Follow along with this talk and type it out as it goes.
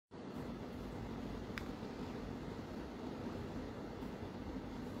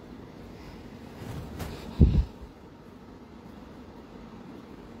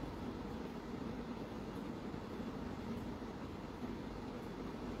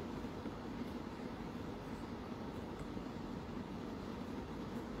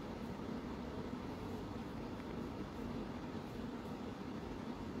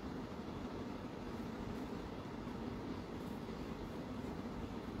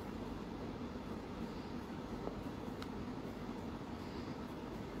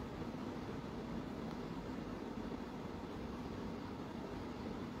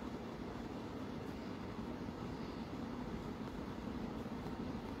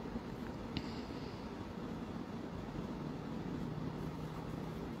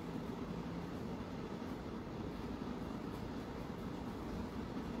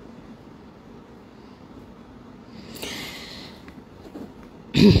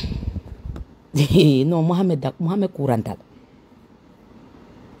no Mohamed kurantal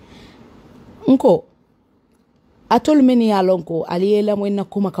nko atol men ya lonko aliyela mo na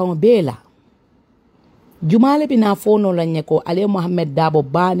kuma kan bela jumale bina fono la nyeko ale Mohamed Dabo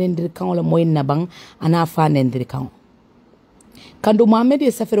banendir kan la moy na bang ana fanendir kan kandu Mohamed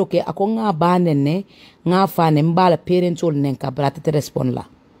e safero ke ako nga banenne nga fane mbala parentol nen ka brata respond la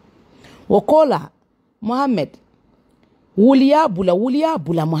wokola Mohamed wuliya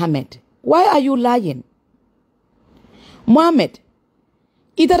bula Mohamed, why are you lying? Mohamed,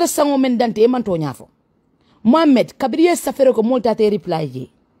 idara sango men dante eman to nyafo. Mohamed, kabriye safero ko molta te reply je.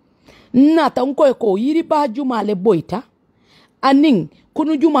 Nata unko ko yiri ba jumale boita, aning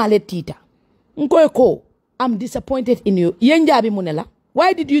kunu jumale tita. Unko ko, I'm disappointed in you. Yenjabi munela.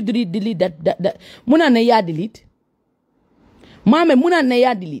 Why did you delete that? Muna ne ya delete? Mohamed, muna ne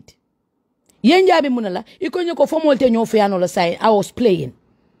ya delete? Yenjabi munala, ikonyo ko fomolte nyo feano la say I was playing.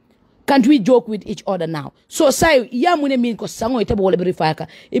 Can't we joke with each other now? So say ya mune min ko sango itabo wala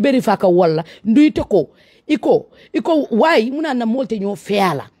berifaka wala ndu itoko iko why muna na molte nyo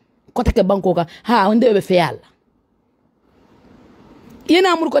feala kota ke banko ka ha onde be feala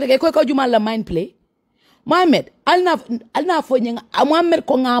yena amur ko te ko juma la mind play Mohamed alna fo nyenga Mohamed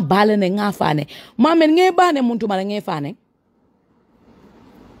ko nga balene nga fane Mohamed nge bane muntu mala nge fane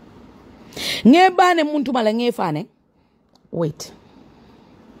nge bane muntu mala nge fane wait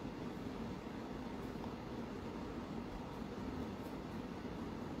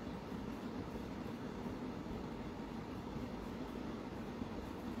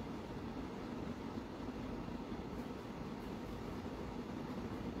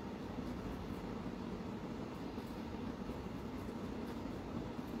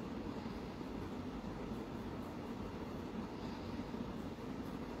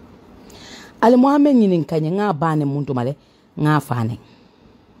ale Mohamed ____ kanye nga bane muntu male nga fane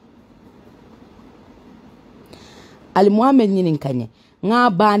ale Mohamed ___ kanye nga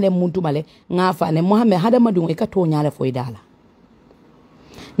bane muntu male nga fane Mohamed hada madun e ka to nyaale fo idala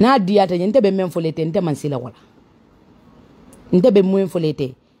na diata nyente be men folete nte mansila wala nte be muen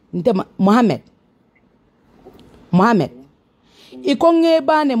folete nte Mohamed iko nge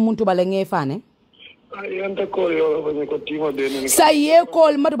bane muntu male nge fane sa ye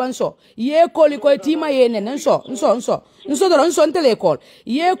call madubanso ye call ko tima yene nso doro nso ntele call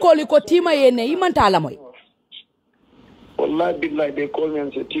ye call ko tima yene imanta ala moy wallahi billahi they call me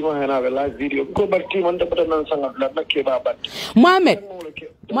and say tima hena a live video go back tima ndapata nan sanga la na ke baba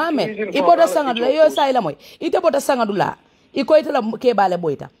Mohamed iboda sanga la yo sa ila moy ite boda sanga dula iko itala ke bale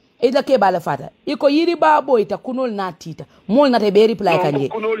boyta ida ke bala fata iko yiri ba boyta kunol na tita mol na te be reply kanje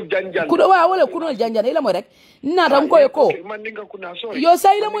kunol janjan wala kunol janjan ila moy rek na tan ko yo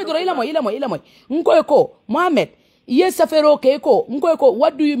sa ila moy doro ila moy nko ko Mohamed yes safero ke ko nko ko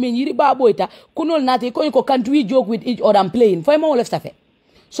what do you mean yiri ba boyta kunol na te ko can't we joke with each other and playing for mo left safe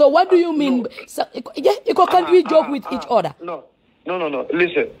so what do you mean iko can't we joke with each other no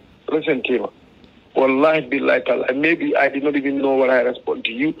listen Tima. Wallahi billahi ta'ala, maybe I did not even know what I respond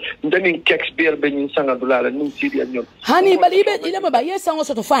to you. Then in 𝒑𝒃𝒃 benin sanga dulala nin sidi anyon. Hani bali ile ba yes sango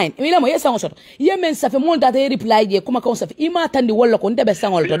soto fine. Ile mo yes sango soto. Ye men safe mon data reply je kuma kan safe. Ima tandi walla ko ndebe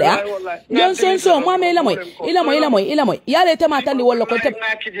sango to de. Yon so mo me ile mo. Ya le tema tandi walla ko te.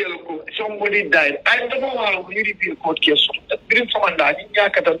 Somebody died. I don't know how you repeat court case. Birin somanda ni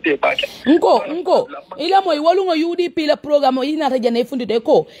nyaka tante ba. Nko. Ile mo walungo UDP la program ina taja na fundi de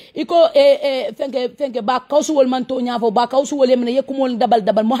ko. Iko fenke ba kausu wol man to nyafo ba kausu wol yemne yekumol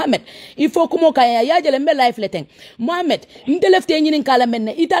dabal Mohamed il faut kumo kaya ya jele mbe life leteng Mohamed ndelefte nyinin kala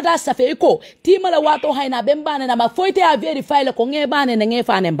menne itata safe ko timala wato hayna bembane na ma foite a verify le ko ngebane ne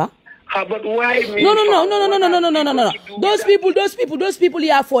ngefane ba. But why me? No. Those people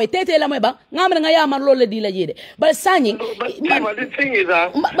ya for tete la meba ngamre nga ya man lole di la yede but sanyi but the thing is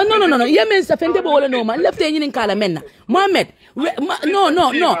but no yemen sa fente bo wala no man lefte nyinin kala menna Mohamed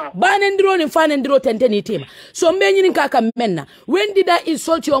no banendiro ni fanendiro tenteni tema so mbe nyinin kaka menna when did I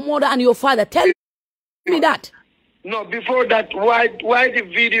insult your mother and your father tell me that. No, before that, why the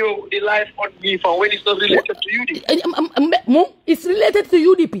video, the live on me for when it's not related to UDP? It's related to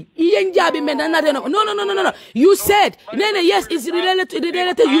UDP. No. You said, yes, it's related to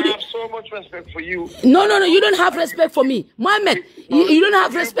UDP. I have so much respect for you. No, you don't have respect for me. Mohamed, you don't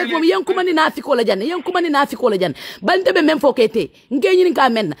have respect for me. Yang kumani na afikola jan. Bante be memfo kete. Ngenyi nika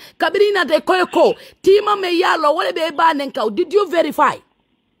menna. Kabirina de koyoko. Tima me yalo, wale be ba nenkau. Did you verify?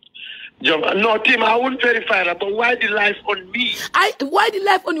 No, Tim, I wouldn't verify that, but why the life on me? Why the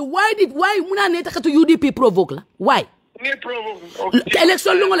life on you? Why muna netaka to UDP provoke la? Why? Me provoke.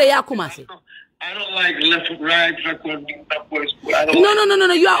 Election lungo le ya kumase. I don't like left, right, recording, that voice. No.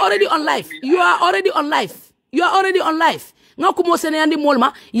 You are already on live. You are already on live. You are already on live. Nga kumo sene yandi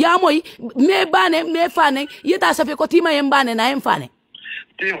molma. Ya moy me bane me fane. Yeta safe ko tima yembane na yemfane.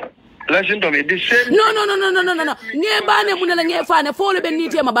 Listen to me. The same. No. Nge bane munela nge fane. Fo le ben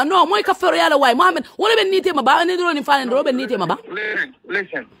nite maba. No, moy ka fero yala way. Mohammed, wole ben nite maba. Ne dro ni fane ro ben nite maba.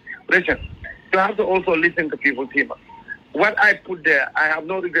 Listen. You have to also listen to people, Tima. What I put there, I have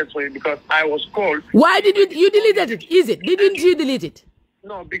no regrets for it because I was called. Why did you deleted it? Is it? Didn't you delete it?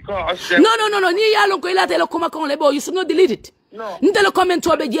 No, because No. Ni yalo ko ilate lo kuma kon lebo. You should not delete it. No. Ntelo comment to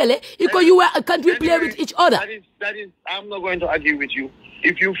bejele. Iko you can't we play with each other? That is. I'm not going to argue with you.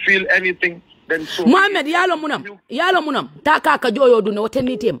 If you feel anything, then so. Mohammed yalo munam. Taka kajoyo du ne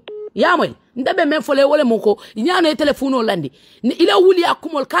woteni tem. Yamoy. Ndabe men fole wole moko. Nyano e telephone landi. Ile wuli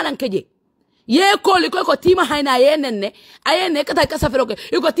akumol kanan keje. Ye call ko tima haina yenenne ayene kata kasafero ko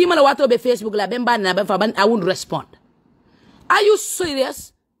iko tima la wato be Facebook la bemba na be faban I won't respond. Are you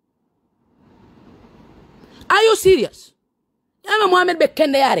serious? Yama Mohammed be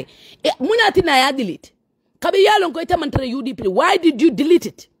kende yare munati na ya delete kabe yalon ko itamantre UDP. Why did you delete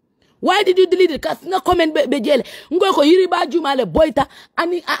it? Kas na comment be jele ngoy ko yiri ba jumale boyta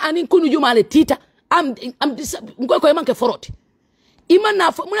ani kunu jumale tita am ngoy ko manke foroti.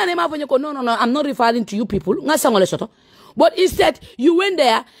 No, I'm not referring to you people. But instead, you went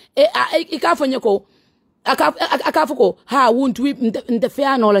there. Won't we the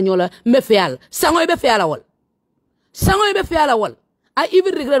fair no la me fair. Sango be fair wall. I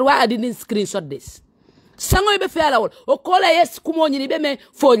even regret why I didn't screenshot this. Sango be fair wall. O kola yes kumo ni be me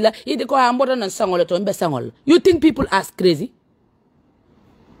fola. Ide ko amboda na sango to mbe sango. You think people are crazy?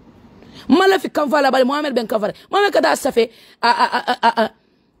 Malafi kamfala bali Mohammed ben kamfala Mohammed kada safe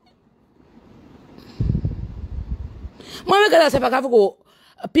Mohammed kada safe kafuko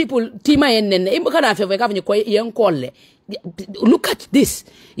people tima yenne imbo kana fe kafunye ko yenkolle. Look at this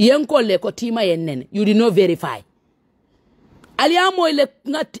yenkolle ko tima yenne you did not verify aliamo ile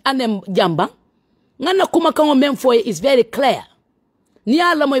ngat anem jamba ngana kuma kango memfo is very clear ni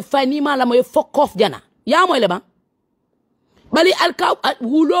ala moy fani mala moy fuck off jana ya moy le ba bali alka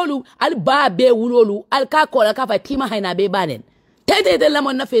wulolu albabe wulolu alka kola ka fa tima hayna be banen tete de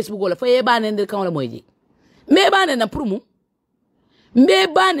lamon na Facebook wala fa ye banen de kan la moyji me banen na prumu me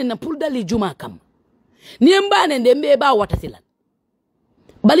banen na pour dali juma kam ni banen de me ba watatilan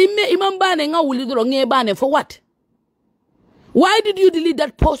bali me imam banen nga wuli do nge banen for what? Why did you delete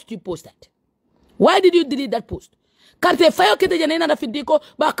that post you posted? Why did you delete that post? Karte fayo kete janena na fidiko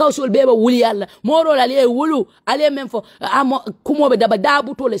ba kausol beba wuli yalla moro la liye wulu ale memfo kumo be daba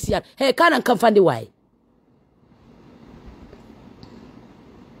dabu to le siat he kanan kan fandi why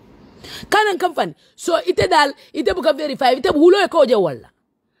kanan kan fandi so ite dal ite buka verify ite wulo e ko je walla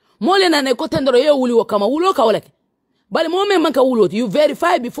mole na ne ko tendoro ye wuli wo kama wulo ka wala bali mo men man ka wulo you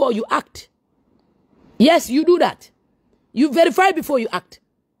verify before you act. Yes, you do that. You verify before you act.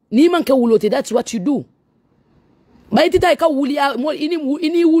 Ni man ka wulo that's what you do. Baitita ka wulia mo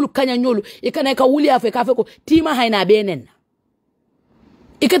ini wulu kanya nyolu ikana ka wulia fe ka fe ko tima haina benen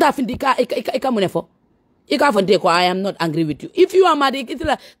ikata findika ika munefo ika fonte ko I am not angry with you. If you are mad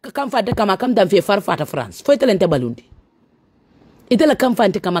itela kamfante kama kamta fe farfata France fo itela balundi itela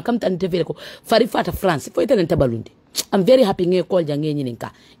kamfante kama kamta ntevele ko farifata France fo itela balundi. I'm very happy nge call jange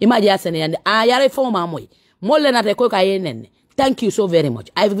nyininka imaji asene yande yare fo mamoy molle na te ko ka yenen. Thank you so very much.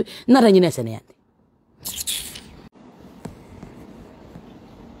 I've not anyine sene yande.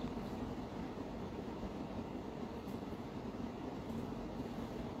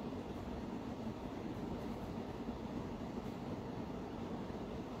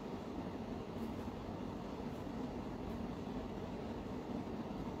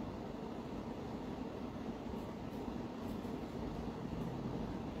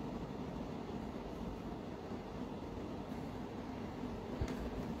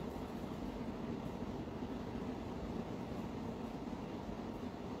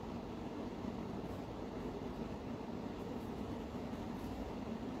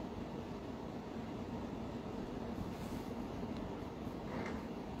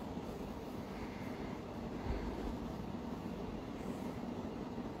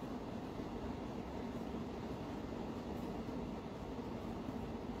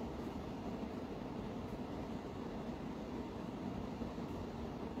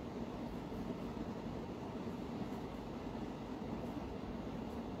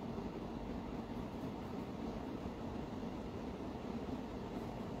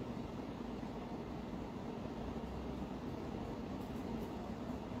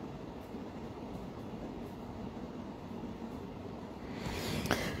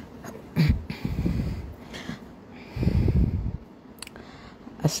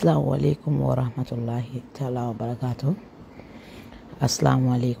 Assalamualaikum warahmatullahi taala wabarakatuh.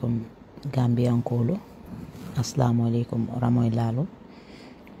 Assalamualaikum Gambiankolo. Assalamualaikum ramoy lalo.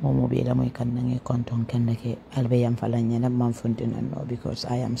 Momo be la moy kan nangi konton kende ke albeyam falanya na man funtin no because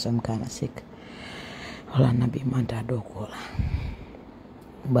I am some kind of sick. Wala nabi manta do ko la.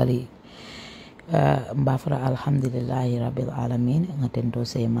 Bali mbafra alhamdulillahi rabbil alamin ngatendo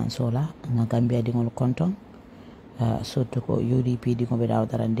se man sola nga Gambia dingol konton. Surtout ko UDP di ko be daw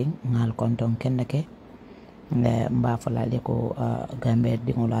daranding ngal konton kende ke mba falale ko Gambia di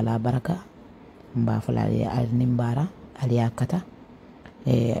ngol ala baraka mba falale al nimbara al yakata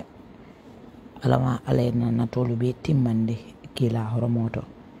alama alena na tolu be timmande kila horomoto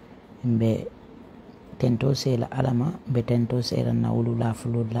mbe tento sela alama be tento sela na wulula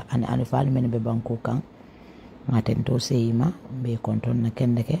fulula an fal men be banko kan ma tento seyima be konton na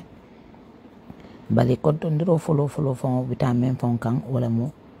kende ke bali konton diro folo fon vitamin fon kan wala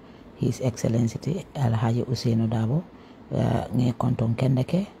mo His Excellency Alhaji 𝐓𝐢𝐦𝐚 nge konton kende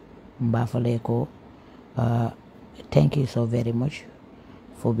ke mbafale ko thank you so very much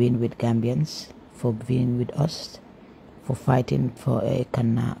for being with Gambians, for being with us, for fighting for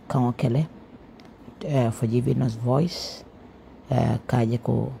𝒂𝒂𝒃 for giving us voice kaje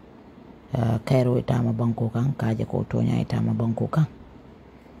ko kairo itama banko kan kaje ko tonya itama banko kan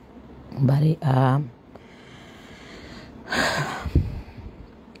bari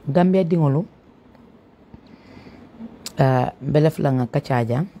Gambia dingolo belef la nga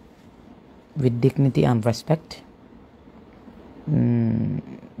kacaja with dignity and respect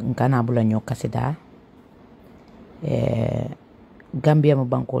nkana bula nyoka sida Gambia mo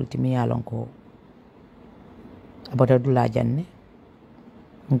bankol timi yalon ko abota dula janne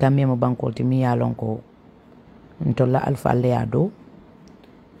Gambia mo bankol timi yalon ko ntolla alfa leado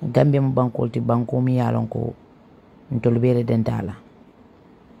Gambia mo bankol ti banko mi yalon ko ntol bere dentala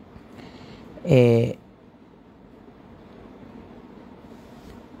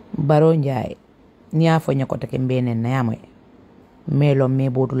Baro Njai ni afo nyakote kembene na yamwe melo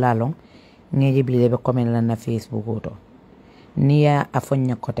mebodu lalong ngeje bile be comment la na Facebook oto ni ya afo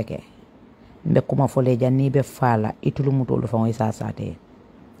nyakote ke mbe kuma foleja ni be fala itulu mutolu fa ngoy sasate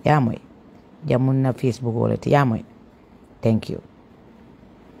yamwe jamun na Facebook wallet yamwe thank you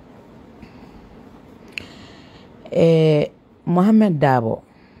Mohamed Dabo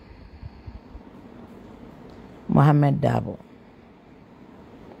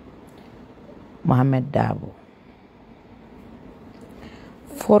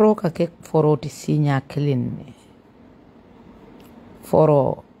foro ka ke foro ti sinya kelin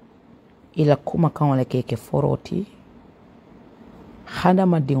foro ila kuma kan wala ke foro ti hada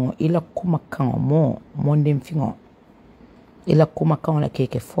madingo ila kuma kan mo mondem fingo ila kuma kan wala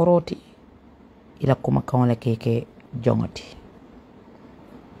ke foro ti ila kuma kan wala ke jongoti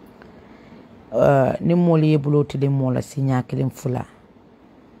ni moli yebulo ti le mola sinya kelin fula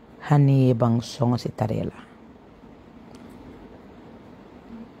hani bang songo sitarela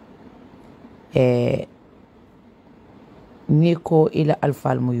niko ila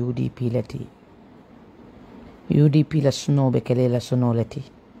alfal mu UDP lati UDP la suno be kele la suno lati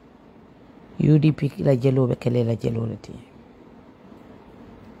UDP la jelo be kele la jelo lati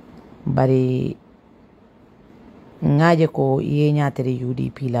bari ngaje ko ye nyatere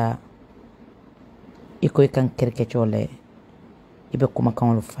UDP la iko kan kerkechole ibe kuma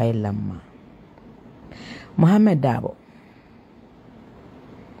kan lu file lamma Mohamed Dabo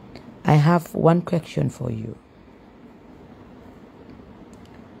I have one question for you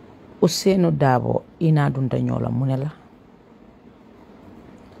𝐓𝐢𝐦𝐚 Dabo ina dunta nyola munela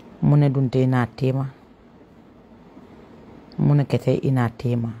mune dunte ina tema mune kete ina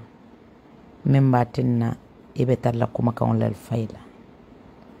tema memba tinna ibe talla kuma kan lal file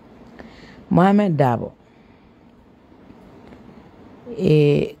Mohamed Dabo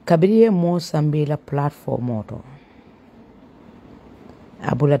kabiriye mo sambila platform moto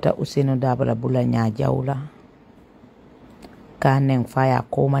abulata 𝐓𝐚𝐚 Dabo la bula nya jawla kaneng faya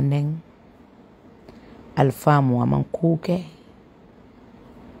komaneng alfamu aman kuke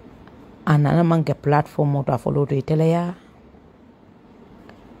anana manke platform moto afoloto iteleya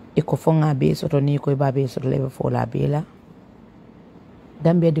iko fonga be soto ni ko babe soto lebe fola bela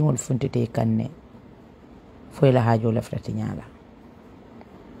Gambia dingol funtite kanne foyla hajo la frati nyala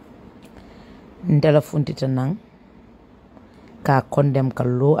ndala funtita nang ka condemn ka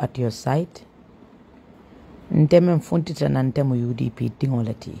law at your side ntemen funtita nan temo UDP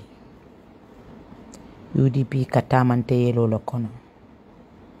dingolati UDP katamante yelo lo kono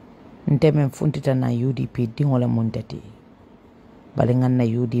ntemen funtita na UDP dingola muntati bali nganna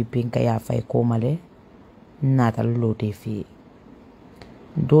UDP nka ya fay ko male natal lote fi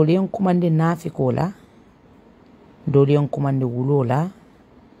doliyan kumande nafikola doliyan kumande wulola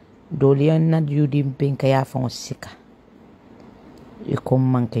doliyan na UDP kaya fon sika iko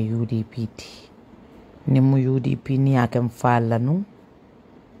manke UDP ti ni mu UDP ni akem fala nu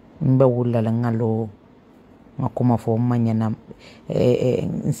mba wula la ngalo ngakuma fo manyana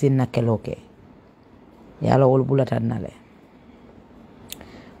nsinna keloke yala wol bulata nale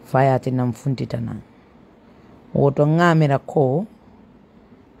fayati nam funtitana woto ngamira ko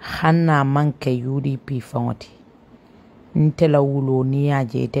hanna manke UDP fawati ntela wulo ni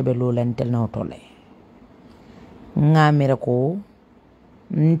yaje tebe lola ntel no tole ngamira ko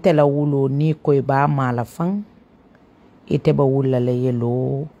ntela wulo ni koy ba mala fan iteba wula le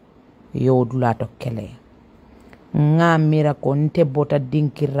yelo yodula to kele ngamira ko nte bota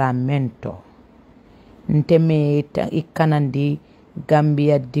dinkira mento nte meta ikanandi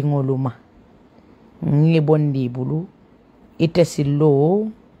Gambia dingoluma ngi bondi bulu ite sillo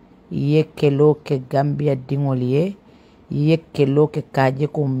yekelo ke Gambia dingoliye yekelo ke kaje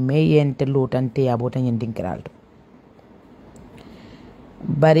ko meyente lotante yabota nyindinkralto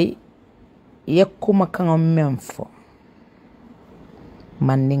bari yekuma kango memfo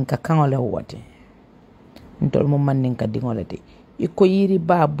mandinka kango le wote ntol mo mandinka dingolete iko yiri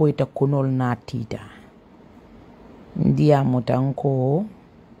ba boyta kunol na tita ndiya mutanko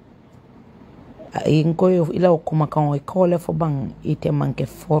inko ila kuma kango ikole fo bang ite manke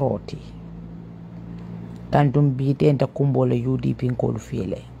foroti tantum biite enta kumbole UDP nkolu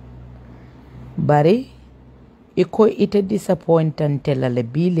fiele bari iko ite disappointant tela le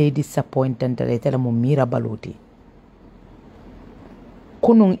bile disappointant tela tela mo mira baluti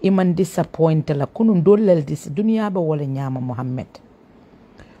kunun iman disappoint la kunun dolel dunia ba wala nyama Muhammad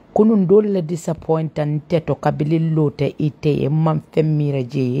kunun dolel disappointant teto kabilillo te ite man femmira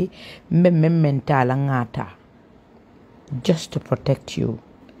je mentala ngata just to protect you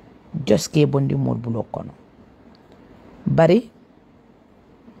just ke bondi mod bulo kono bari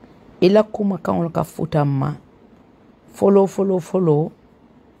ila kuma kanol ka futama follow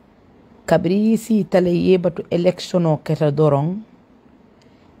kabri si tale yebatu electiono keta dorong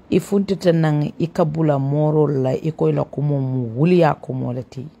ifuntita nang ikabula moro la iko ila kumo mu wuliya kumo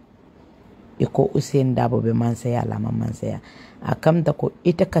lati iko 𝒍𝒊𝒏 be mansaya lama mansaya akamta ko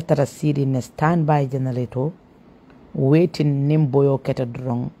ita katara siri ne standby generator waiting nimboyo keta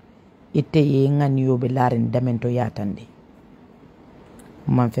dorong ite ye ngani yobe larin damento yatande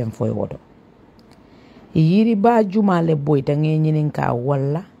man fem foy wodo yiri ba jumale boyta ngeenyin ka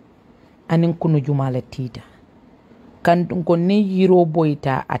walla anin kunu jumale tita kantun ko ne yiro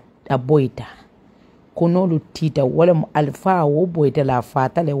boyta a boyta kunolu tita wala mu alfa wo boyta la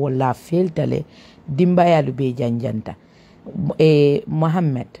fatale wala feltale dimba yalu be janjanta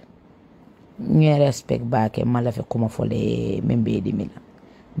Muhammad nge respect baake malafe kuma fole membe di mila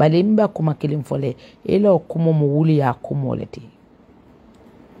balimba kuma kilim fole elo kuma mu wuli ya kumoleti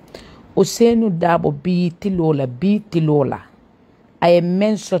𝒍𝒊𝒏 biti lola ay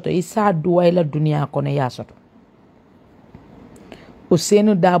men soto isa duwaila dunia kono ya soto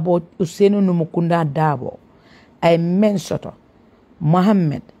𝒍𝒊 dabo ay men soto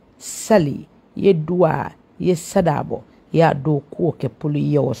Muhammad sali ye duwa ye sadabo ya do ko ke pulu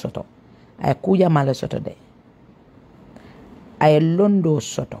yewo soto ay kuja mala soto de ay londo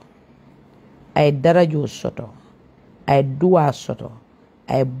soto ay darajo soto ay duwa soto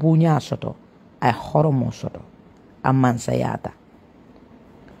ay bunya soto ay horomo soto amman sayata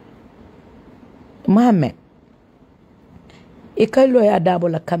Muhammad ika loya dabo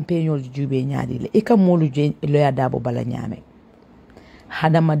la campagnol jube nyaadi le ika molu je loya dabo bala nyame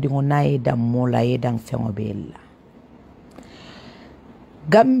hadama dingo nayi dam mola yedan fengo bella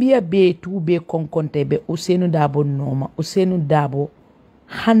Gambia be tube konkonte be 𝒍𝒊𝒏 noma 𝒍𝒊𝒏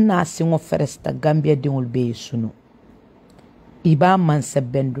hanna singo feresta Gambia dingol be sunu iba man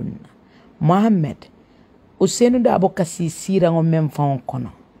sebendun Muhammad 𝒍𝒊𝒏 kasi sirango men fon kono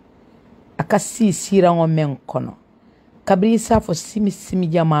akasi sirango men kono kabri safo simi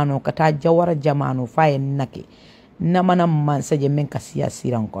jamano kata jawara jamano faye nake namana man saje men kasi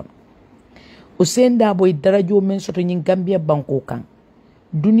siran kono 𝒍𝒊𝒏 darajo men soto nyin Gambia banko kan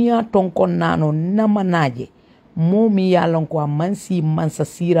dunia tonkon nano namanaje momi yalon ko mansi mansa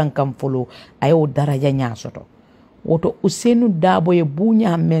siran kam folo ayo daraja nya soto woto 𝒍𝒊𝒏 ye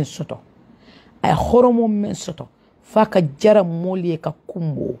bunya men soto ay horomo men soto faka jara moli ka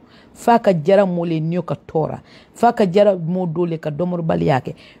kumbo faka jara moli niyo ka tora faka jara mo dole ka domor bal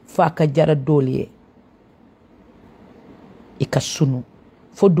yake faka jara dole ika sunu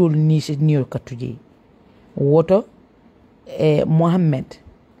fo dol ni niyo ka tuje woto Muhammad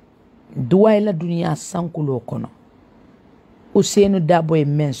duwaila dunia sankulo kono 𝐓𝐢𝐦𝐚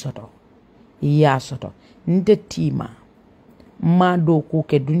𝐾𝐚 soto ya soto nte tima ma do ku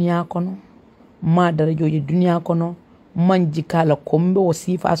ke dunya kono ma darajoji dunya kono manjikala kombe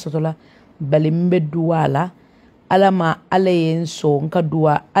wasifa soto la bali mbe duwala alama alayen so nka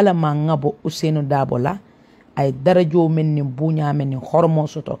duwa alama ngabo 𝐓𝐢𝐦𝐚 la ay darajo men ni bunya men ni hormo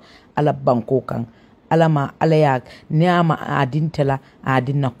soto ala banko kan alama alaya niama adintela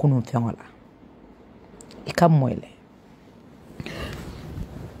adinna kunun fengola ikam moyle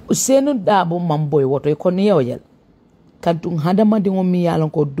𝐓𝐚 mamboy woto ko ni yewjel kantum hadama dingo mi yalan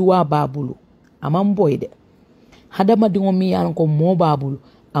ko duwa babulu amam boyde hadama dingo mi yalan ko mo babulu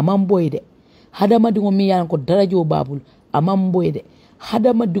amam boyde hadama dingo mi yalan ko darajo babulu amam boyde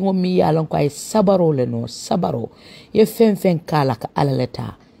hadama dingo mi yalan ko ay sabaro le no sabaro ye fen kala ka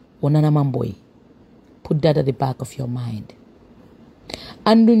alaleta wonana mamboy. Put that at the back of your mind.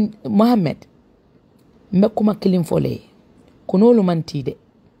 And Muhammad mekuma kilim fole kunolu mantide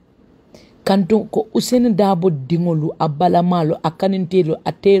kanto ko 𝐓𝐚 dingolu abala malo akanintelo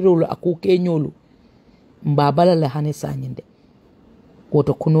aterolo akukenyolu mbabala le hane sanyinde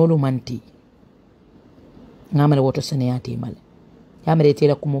woto kunolu manti ngamale woto seneyati male yamere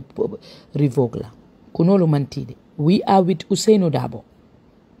tela kumo revogla kunolu mantide we are with 𝐓𝐚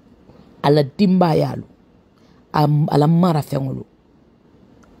ala dimba yalu ala mara fengolu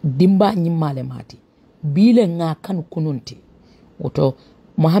dimba nyimale mati bile nga kan kununti woto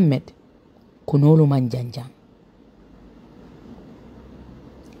Muhammad kunolu manjanjang.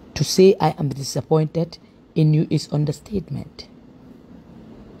 To say I am disappointed in you is understatement.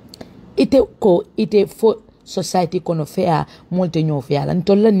 Ite for society kono fair molte nyo fair la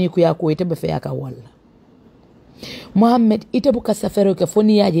ntolla ni ku ya ko ite be fair ka walla Muhammad ite buka safero ke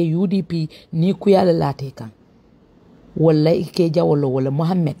foni yaje UDP ni ku ya la late kan walla ike jawolo wala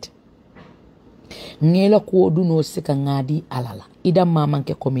Muhammad ngela ko duno sika ngadi alala ida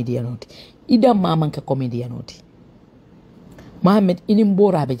mamanke comedianoti Muhammad ini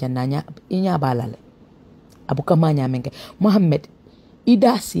mbora be jannanya inya balale abuka manya menke Muhammad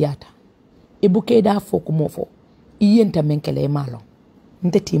ida siyata ibuke da foku mofo iyenta menkele malo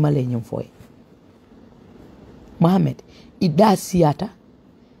nte timale nyum foy Muhammad ida siyata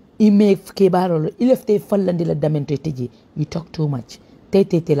ime kebarolo ilefte fallandi la damento teji you talk too much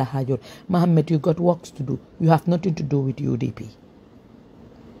tete la hajor Muhammad you got works to do you have nothing to do with UDP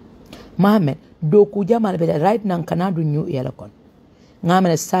Muhammad do ku jamal be right nan kanadu new yela kon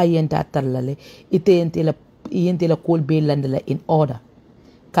ngamene sayenta tallale ite yente la kol be landala in order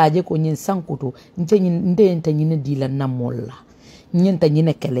kaje ko nyin sankuto ndenta nyine dila namolla nyenta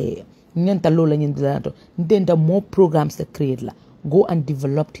nyine kele nyenta lola nyin dilato ndenta more programs to create la go and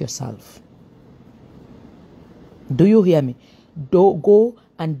develop yourself. Do you hear me? Go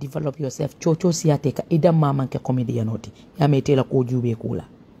and develop yourself. Chocho siyateka ida mama nke comedianoti yame itela ko jube kula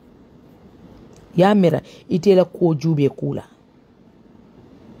yamera itela ko jube kula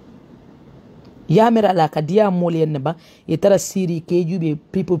yamera la kadia moli neba yetara siri ke jube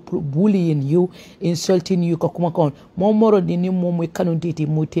people bullying you insulting you kuma kon momoro ni momu kanun titi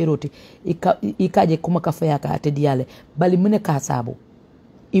mu teroti ikaje kuma kafaya ka atediale bali mune ka sabo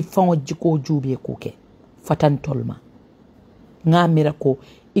ifango jiko jube kuke fatan tolma ngamira ko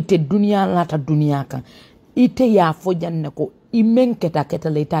ite dunia lata dunia kan ite ya fo janne ko imen keta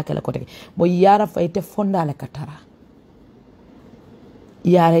le takela ko te mo yara fa ite fondale katara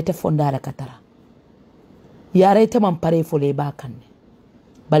yara ite fondale katara yara ite man pare fo le bakanne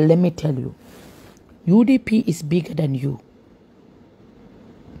but let me tell you UDP is bigger than you.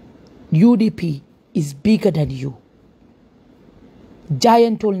 UDP is bigger than you.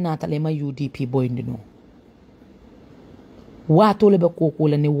 Giant ol natalema UDP boy ndino wato lebe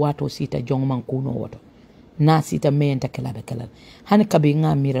kokula ni wato sita jongman kuno woto na sita menta kelabe kelal hani kabi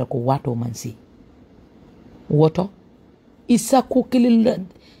nga mira ko wato mansi woto isa kukilil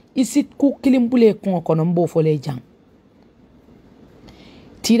isi kukilimbule kono mbo fole jang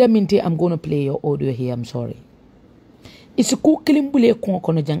tira minti I'm going to play your audio here I'm sorry isi kukilimbule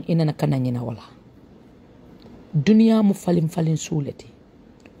kono jang inana kananyina wala dunia mu falin suleti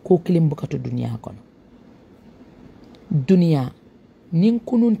kukilimbuka to dunia kono dunia nin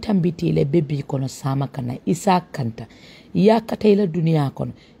kunun tambiti le bebi kono sama kana isa kanta ya kataila dunia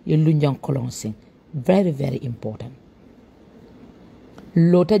kono yelunjan kolonsin very very important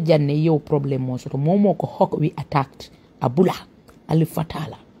lota janne yo problem mo soto momo ko hok we attacked abula ali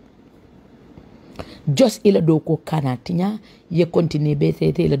fatala just ila do ko kana tinya ye continue be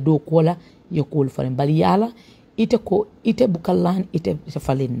tete ila do ko la ye ko farin bal yala ite bukallan ite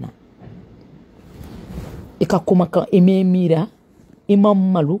falinna ika kuma ka ime mira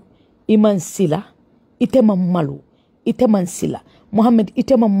imam malu iman sila ite mam malu ite man sila Mohammed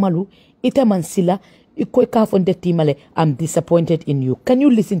ite man malu ite man sila ikoy ka fonde timale I'm disappointed in you. Can you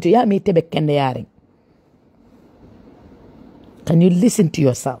listen to ya me tebe kende yaring? Can you listen to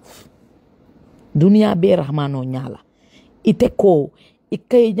yourself? Dunia be rahmano nyala ite ko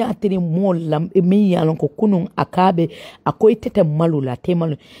ikay nyatiri molam mi yalon ko kunun akabe akoy tete malula te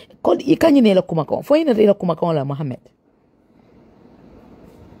malu ko ikanyi ne la kuma ko fo ina la kuma ko la Mohammed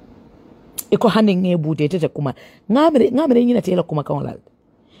iko hande ngebude tete kuma ngamre nyina te la kuma ko la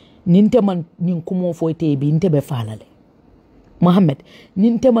ninte man nin kumo fo te bi nte be falale Mohammed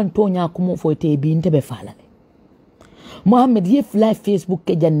ninte man tonya kumo fo te bi nte be falale Mohammed yef live Facebook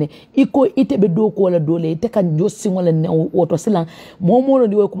ke janne iko itebe do ko wala dole ite kan josi wala ne woto silang momo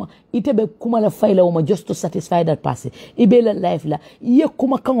di kuma itebe kuma la fayla o ma just to satisfy that person ibe la live la ye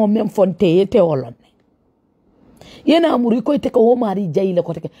kuma kan o mem fonte yete wolon yena amuri ko ite ko mari jayile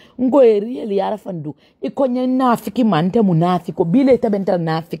ko teke ngo e really yara fandu iko nya nafiki mante munafiko bile ite bental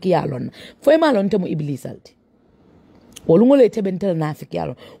nafiki yalon fo ma lon te mu iblisalti wolungole tebentela nafiki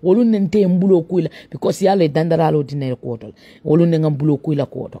yalo wolunne nte mbulo kuila because yalo dandaralo dinere kotol wolunne ngambulo kuila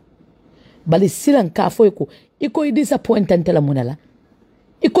koto bali silan ka foyko iko disappointant la munala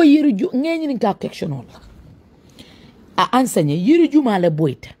iko yiriju ngeni ka question ola a ansanye yiriju male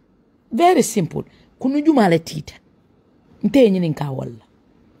boita very simple kunu jumale tita nte nyini ka walla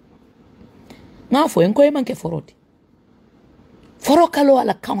ngafo enko emanke foroti foro kalo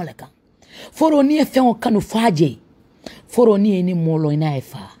ala kamole kan foro ni efengo kanu faje foro ni ni molo ina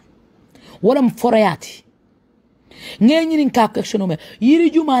efa wala mforayati ngenyi ni ka question me yiri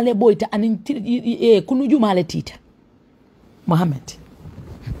jumale boita anin kunu jumale tita Mohammed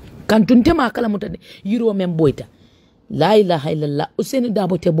kan tunte ma kala mutade yiro men boita la ilaha illallah useni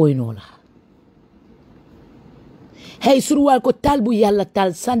dabo te boynola hey surwal ko talbu yalla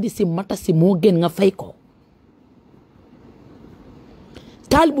tal sandi si mata si mo gen nga fay ko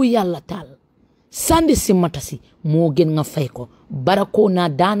talbu yalla tal sandi si matasi mo gen nga fay ko barako na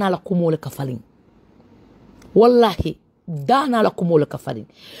dana la kumole ka falin wallahi dana la kumole ka falin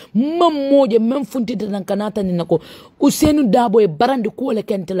mam moje mem funtita nan kanata ni nako Ousainou Darboe barandi ko le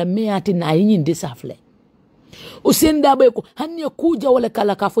kentela meati na yin disafle Ousainou Darboe ko hanne kuja wala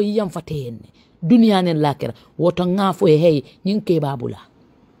kala ka fo yam fatene dunia nen lakira woto ngafo hey nyinke babula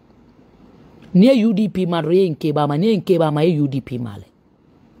ne UDP ma re nke ba ma ne nke ba ma UDP male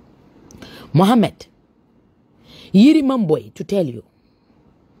Mohammed yiri mamboy to tell you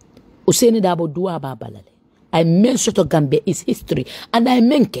Ousainou Darboe duwa ba balale I mean soto Gambia is history and I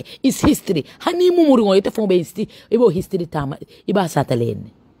menke is history hani mumuri ngo yete fombe ibo history tama iba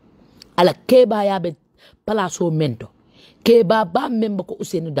satalene ala keba ya be palaso mento keba ba memba ko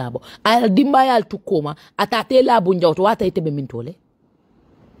Ousainou Darboe ala dimba ya tukoma atate la bunjawto wata itebe mintole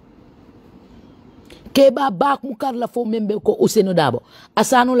keba ba mukar la fo membe ko Ousainou Darboe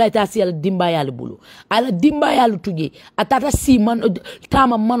asanu la tasi ala dimba ya bulu ala dimba ya tuge atata si man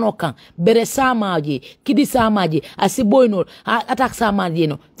tama manokan bere samaje kidi samaje asiboyno atak samaje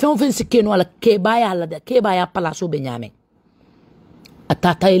no fen sikeno ala keba ya palaso be nyame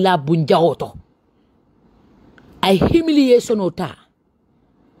atata ila bunjawto ay humiliation ota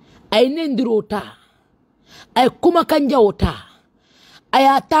ay nendiro ota ay kuma kanja ota ay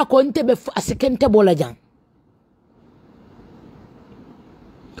ata ko ntebe asikente bola jang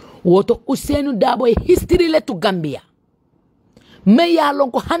woto Ousainou Darboe history le to Gambia me ya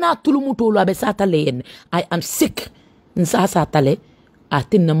lonko hana tulumuto lo abe satale yen I am sick nsa satale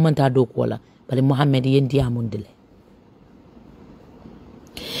atin namanta do ko la bale Mohammed yendi amundile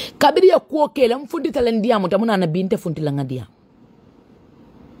kabiri ya kuo kele mfundi talendia mutamuna na binte fundi la ngadia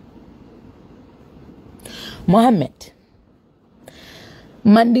Mohammed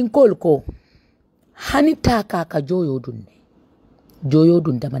mandin kolko hani taka ka joyo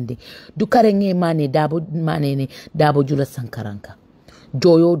dun damande dukare nge mane dabo jula sankaranka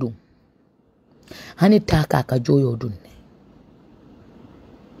joyo dun hani taka ka joyo dun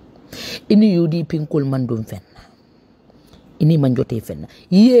ini UDP kol mandum fen ini manjote fenna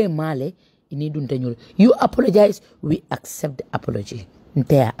ye male ini dun tanyol you apologize we accept the apology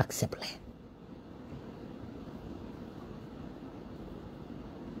ntea accept le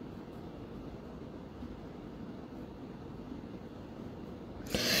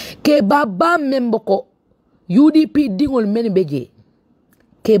ke baba memboko UDP dingol men beje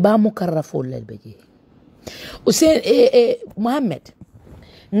ke ba mukarrafo le beje Ousainou Mohammed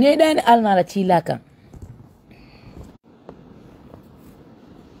ngedan alnara tilaka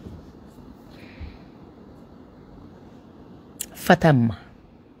Fatima,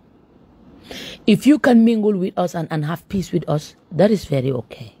 if you can mingle with us and have peace with us, that is very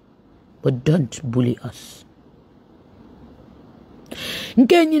okay. But don't bully us.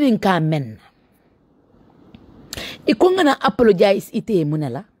 𝐶𝐚 𝐬𝐴 iko ngana apologize ite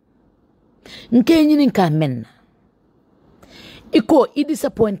munela 𝐶𝐚 𝐬𝐴 iko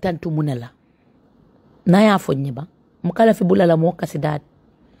disappointant munela na ya fonyiba mukala fi bulala mo kasidad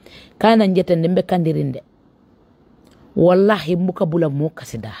kana njete ndembe kandirinde wallahi muka bula mo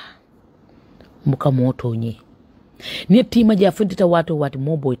kasida muka moto nyi ni tima ja fundita watu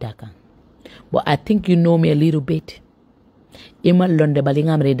mo boytaka but I think you know me a little bit imal londe bali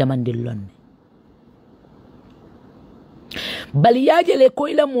ngamre damandil lonne bali yaje le ko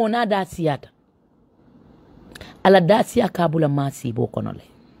ila mona da siyata ala da siya kabula masi bo konole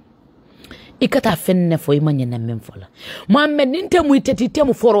ikata fenne fo imanye na memfola Mohammed ninte muiteti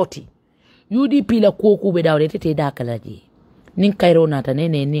temu foroti UDP la koku be dawde tete da kalaji nin kayro nata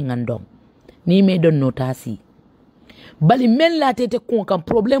nene ni ngandom ni me don notasi bali men la tete ko kam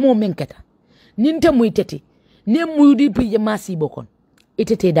problème o men keta ninte muiteti ne mu UDP je masi bokon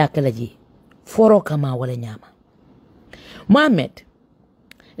itete da kalaji foro kama wala nyama Mohammed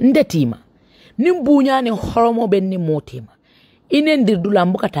ndetima nimbunya ne horomo benni motima inendir dula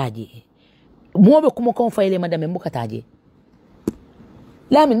mbukataji mobe kuma kon fayle madame mbukataji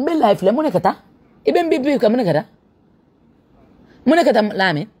Lamin be life le munekata iben bibi ka munekata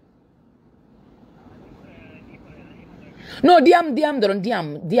Lamin no diam doron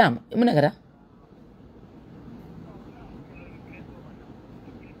diam munekata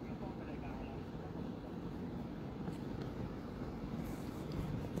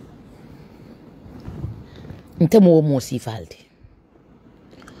ntemo mo sifaldi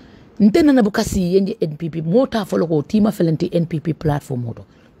ntena na bukasi yenje NPP mota folo ko tima felenti NPP platform moto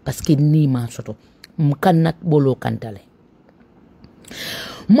parce que ni ma soto mkanat bolo kantale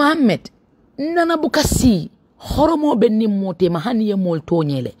Mohammed nana bukasi horomo benni mote mahani ye mol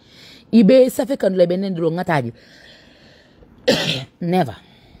tonyele ibe safe kan le benen dro ngataji never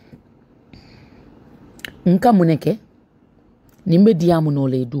nka muneke nimbe diamu no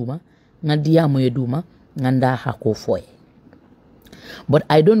le duma nga diamu ye duma nganda hako foye. But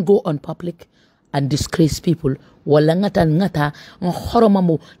I don't go on public and disgrace people. Wala ngata horoma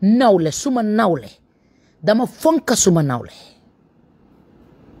mo nawle suma nawle. Dama fonka suma nawle.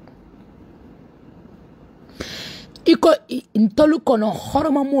 Iko intolu kono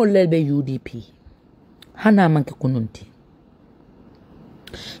horoma mo lelbe UDP. Hana manke kununti.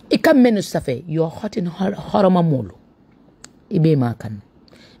 Ika menu safe yo hotin horoma molo. Ibe makan.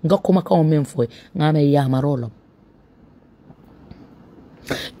 Nga kuma ka menfoy ngame ya marolo.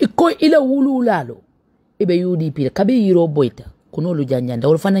 Iko ila wulu lalo ibe UDP kabi yiro boyta kuno lu janjanda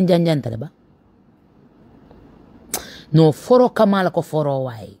wol fanan janjanta ba no foro kamala ko foro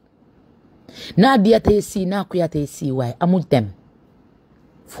way na diate si na ku yate si way amul dem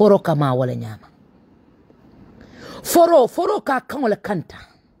foro kama wala nyama foro ka kan wala kanta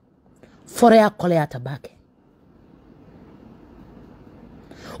foro ya kole ya tabake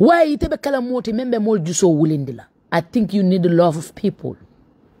way tebe kala moti membe mol juso wulindila. I think you need the love of people.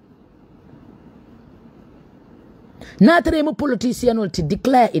 Natare mo politician to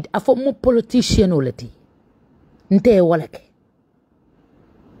declare it. Afo mo politician olati. Nte walake.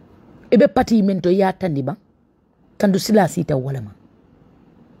 Ebe parti mento ya tandiba. Kandu sila sita walama.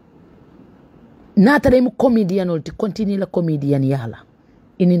 Natare mo comedian to continue la comedian yala.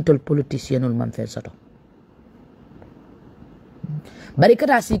 Inintol politician ol man felsato.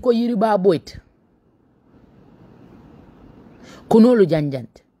 Barikata si ko yiriba boit. Kunolu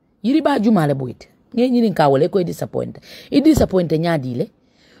janjant. Yiriba jumale boit. Nge wale ko disappoint. I disappoint nyadile.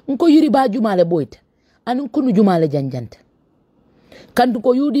 Nko yiriba jumale boit. Anu kunu jumale janjant. Kandu ko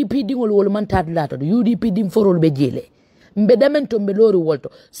UDP dingol wol man tadlato. UDP dim forol be jele. Mbedamento mbelori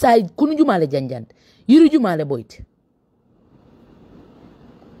wolto. Sa kunu jumale janjant. Yiri jumale boit.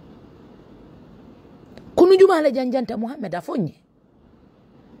 Kunu jumale janjanta Muhammad afonye.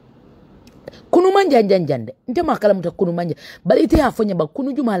 Kunu manja janjande. Nte makala muta kunu manja. Bali ite afonye ba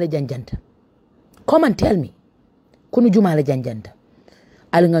kunu jumale janjanta. Come and tell me. Kunu jumale janjanta.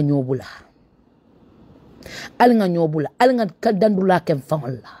 Alinga nyobula. Alinga nyobula. Alinga kadandula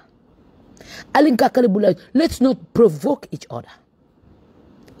kemfamala. Alinga kalibula. Let's not provoke each other.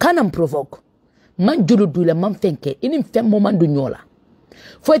 Kanam provoke. Man juludule man fenke. Inim fem momandu nyola.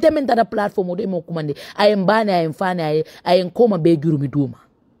 Foite menta da platform ode mo kumande. Ayembane ayemfane ayenkoma be jurumi duma.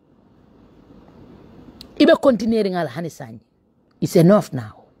 Ibe continuing al hanisani. It's enough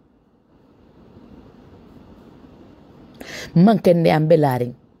now. Mankende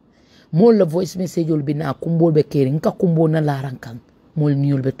ambelaring. Mol la voice message will be na kumbol be caring. Ka kumbo na larangkang. Mol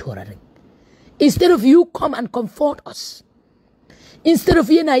niul be toraring. Instead of you come and comfort us. Instead of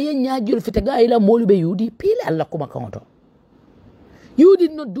ye na ye nyajul fitega ila mol be UDP la alla kuma kanto. You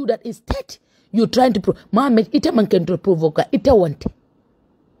did not do that. Instead, you're trying to prove. Mohammed, ite man can provoke. Ite wante.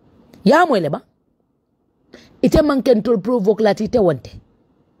 Ya mwele ba? Ite man can provoke la ite wante.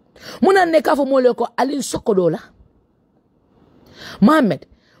 Muna neka fo mole ko alin sokodola. Mohammed,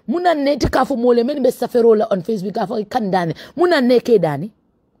 muna neti ka fo mole men be saferola on Facebook ka fo kandani. Muna neke dani.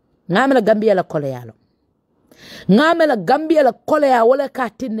 Ngamela Gambia la kole yalo. Ngamela Gambia la kole ya wala ka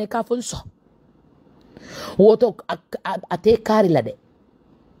tinne ka fo so. Woto ate kari la de.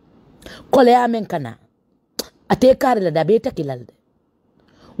 Kole ya men kana. Ate kari la da beta kilal de.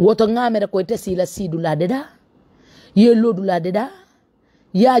 Woto ngamela ko ite sila sidu la de da. Ye lodu la de da.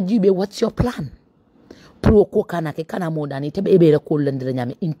 Ya jibe, what's your plan? Pro ko kana ke kana modani tebe ebe ko lendere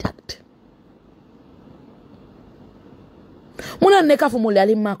nyame intact. Muna neka fu mole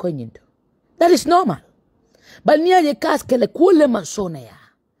ali mako nyinto. That is normal. But niya ye kaskele kule mansone ya.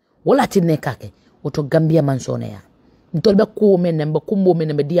 Wala ti neka ke. Woto Gambia mansone ya. Ntolbe ko men mbe kumbo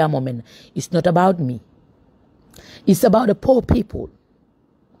men mbe diamo men. It's not about me. It's about the poor people.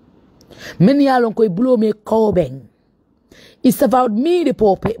 Many alon ko blow me kobeng. It's about me, the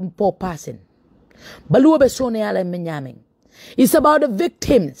poor person. Baluobe sone ala menyaming. It's about the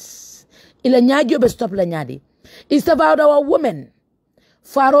victims. Ila nyagyo be stop la nyadi. It's about our women.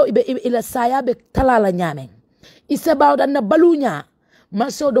 Faro ibe ila saya be talala nyaming. It's about anna balunya.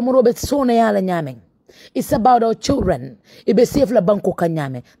 Maso domorobe sone ala nyaming. It's about our children. Ibe safe la banko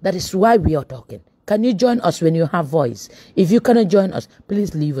kanyame. That is why we are talking. Can you join us when you have voice? If you cannot join us,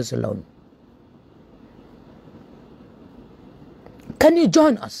 please leave us alone. Can you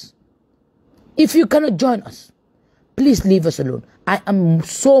join us? If you cannot join us, please leave us alone. I am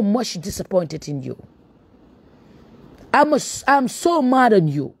so much disappointed in you. I'm so mad on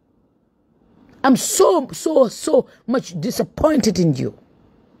you. I'm so much disappointed in you.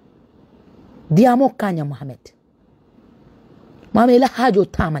 Diamo kanya Mohammed. Mama ila hajo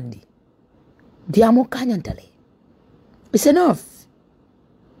tamandi. Diamo kanya ntale. It's enough.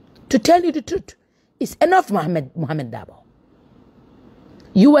 To tell you the truth, it's enough, Mohammed Dabo.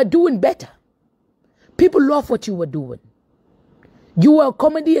 You were doing better. People love what you were doing. You were a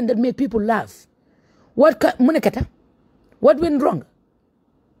comedian that made people laugh. What went wrong?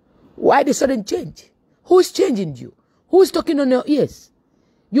 Why the sudden change? Who's changing you? Who's talking on your ears?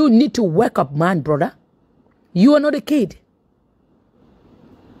 You need to wake up, man, brother. You are not a kid.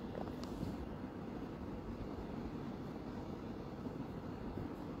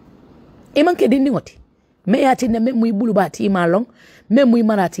 Iman kedini ngoti. Me ati na me mui bulu bati imalong, me mui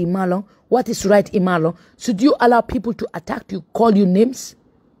marati imalong. What is right imalong? Should you allow people to attack you, call you names?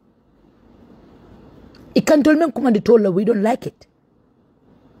 It can't tell me come told we don't like it.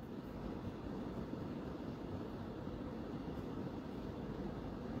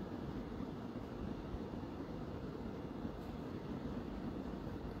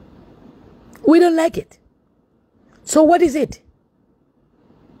 We don't like it. So what is it?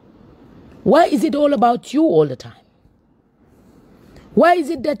 Why is it all about you all the time? Why is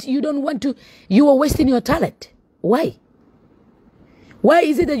it that you don't want to, you are wasting your talent? Why? Why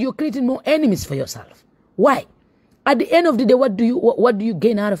is it that you're creating more enemies for yourself? Why? At the end of the day, what do you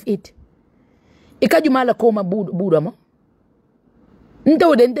gain out of it? Ikajumala koma buda mo. Nta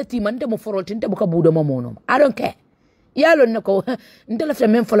wodente tima nta mo forolti nta buka buda mo mono. I don't care. Yalo nako nta lafta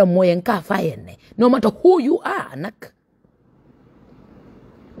memfola moye nka fayenne. No matter who you are, nak.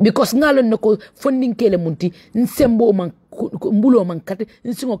 Because ngalo nako funding kele munti nsembo man mbulo man kate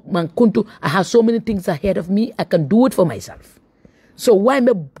nsingo man kuntu. I have so many things ahead of me. I can do it for myself. So why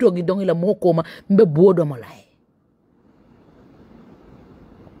me dogi dongi la mokoma me bodo molai?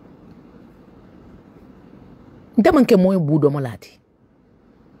 Nta manke moyo budo molati.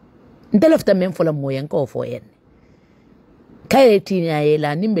 Nta lafta memfola moye nko fo yen. Kaya tinya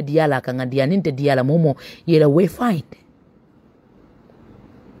yela nimbe diala kangandia ninte diala momo yela we find.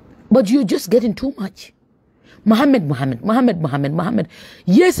 But you're just getting too much. Muhammad.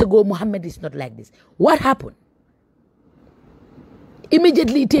 Years ago, Muhammad is not like this. What happened?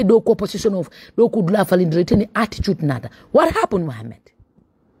 Immediately, it do position of do could laugh and return attitude nada. What happened, Muhammad?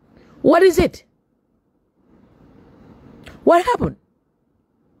 What is it? What happened?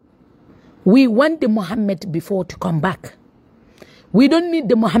 We want the Muhammad before to come back. We don't need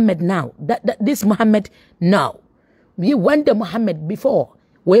the Muhammad now. This Muhammad now. We want the Muhammad before.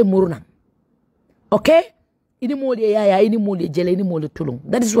 We murunam. Okay? Ini moli yaya, ini moli jele, ini moli tulung.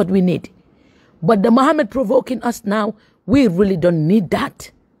 That is what we need. But the Muhammad provoking us now, we really don't need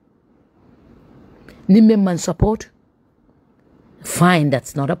that. Nimman support? Fine,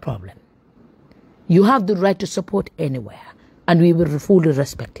 that's not a problem. You have the right to support anywhere, and we will fully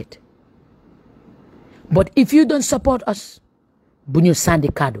respect it. But if you don't support us, Bunyu sandi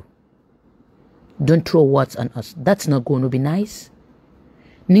kado. Don't throw words on us. That's not going to be nice.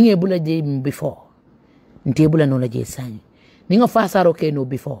 Ninge bula je before. Nte bula no la je sanyi. Ninga fasa roke no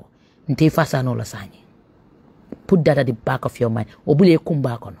before. Nte fasa no la sanyi. Put that at the back of your mind. Obule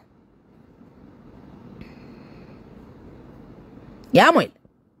kumba kono. Ya moil.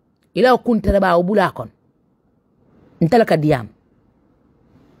 Ila kuntereba obula kono. Ntala kadiyam.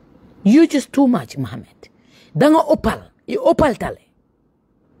 You just too much, Muhammad. Danga opal. I opal tale.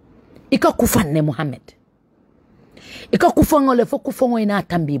 Ika kufanne Muhammad. Ika kufangole fo kufango ina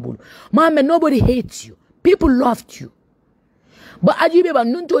tambibulu. Muhammad, nobody hates you. People loved you. But ajibe ba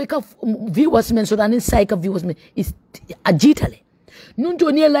nunto ika viewers men so that inside ika viewers men is ajitale.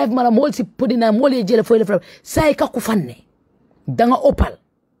 Nunto near life mara molsi put in a mole jele fo ile sa ika kufanne. Danga opal.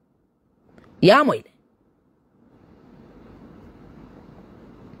 Ya moile.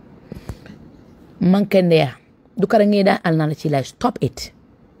 Mankendea. Dukarangeda alnala chila. Stop it.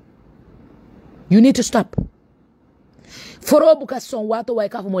 You need to stop. Foro buka son wato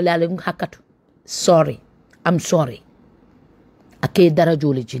waika fumolale hakatu. Sorry. I'm sorry. Ake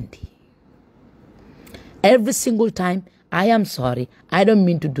darajole jindi. Every single time, I am sorry. I don't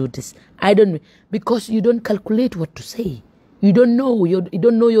mean to do this. I don't, because you don't calculate what to say. You don't know you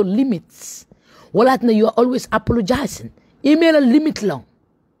don't know your limits. Walatna, you are always apologizing. Email a limit long.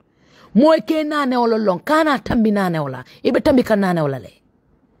 Moy ke nane wala long kana tambi nane wala ibe tambi kan nane wala le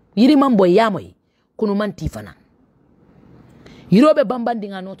yiri mambo yamoy kunu man tifana yirobe bambandi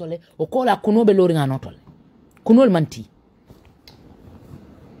nga notole o kola kunobe lori nga notole kunol manti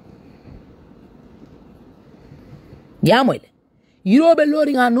yamoy le yirobe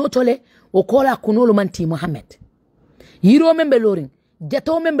lori nga notole o kola kunol manti Muhammad yiro membe lori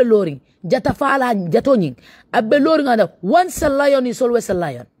jato membe lori jata fala jato nying abbe lori nga once a lion is always a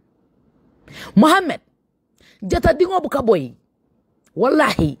lion. Muhammad, jata dingo buka boy.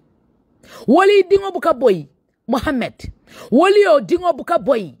 Wallahi. Wali dingo buka boy. Muhammad. Wali o dingo buka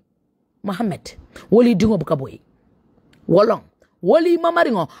boy. Muhammad. Wali dingo buka boy. Walong. Wali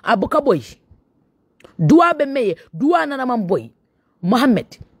mamaringo abuka boy. Dua be meye. Dua nanaman boy.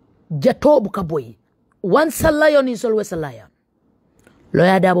 Muhammad. Jato buka boy. Once a lion is always a lion.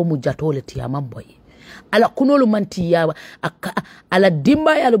 Loya dabo mu jato le tiyaman boy. Ala kunolu manti ya ala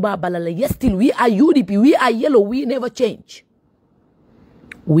dimba ya lubaba la yes still we are UDP, we are yellow, we never change.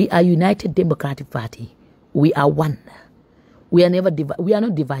 We are United Democratic Party. We are one. We are never we are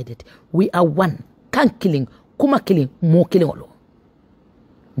not divided. We are one. Kan killing, kuma killing, more killing olo.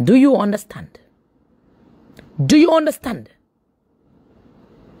 Do you understand? Do you understand?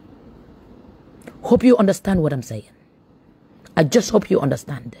 Hope you understand what I'm saying. I just hope you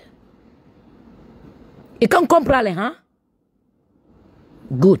understand. You can comprale, huh?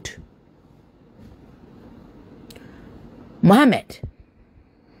 Good. Muhammad.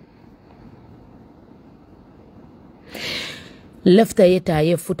 Lefta yeta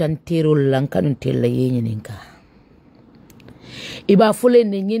ye futan tiro lankanun tilla yenyeninka. Iba fule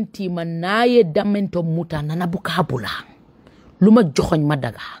nenyenti manaye damento muta nanabukabula. Luma jokhon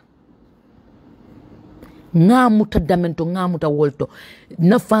madaga. Nga muta damento nga muta wolto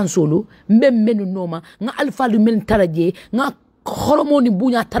na fansolu mbe menu noma nga alfalu men taraje nga horomoni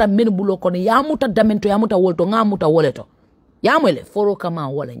bunya tara menu bulo kono ya muta damento ya muta wolto nga muta woleto ya mwele foro kama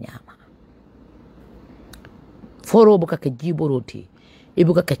wole nyama foro buka ke jiboroti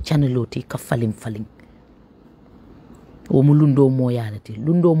ibuka ke channeloti ka falim o mu lundo moyalati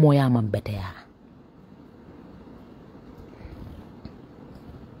lundo moyama mbete ya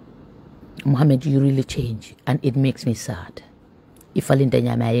Muhammad, you really change, and it makes me sad. If Alinta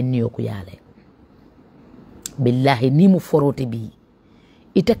nyama yenni okuyale, billahi ni mu foroti bi,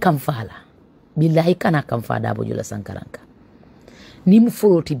 ite kamfala, billahi kana kamfada bojula sankaranka. Ni mu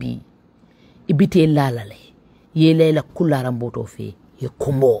foroti bi, ibite lalale, yele la kula ramboto fe, ye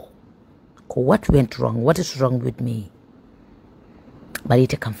kumbo. Ko what went wrong? What is wrong with me? But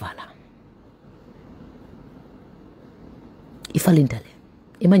ite kamfala. If Alintale,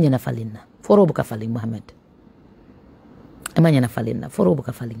 imanya na falinna. Foro buka faling Muhammad. Emanya na falinna. Foro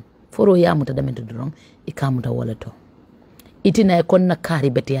buka faling. Foro ya muta damento durong. Ika muta waleto. Iti na ekon na kari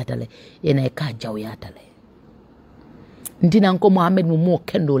beti yatale. Yena eka jaw yatale. Ntina nko Muhammad mumo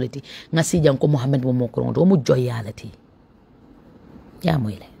kendo leti. Ngasija nko Muhammad mumo kurongo. Omu joy yaleti. Ya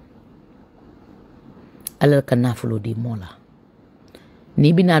mwile. Alal kanafulo di mola.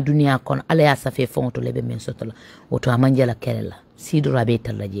 Ni bina dunia kon ala ya safe fonto lebe mensotola. Oto amanjala kelela. Sidu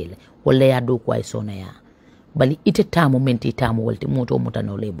rabeta la jele. Wala ya do kwa isona ya. Bali ite tamu menti tamu walti moto muta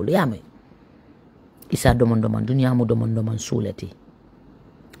no label. Yame. Isa domondoman. Dunia mu domondoman suleti.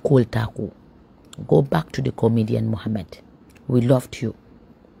 Cool taku. Go back to the comedian Muhammad. we loved you.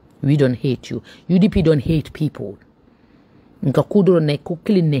 We don't hate you. UDP don't hate people. Nka kudro ne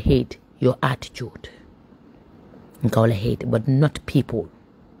kukili ne hate your attitude. Nka wale hate, but not people.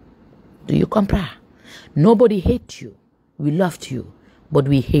 Do you compare? Nobody hates you. We loved you, but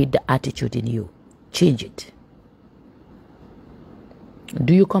we hate the attitude in you. Change it.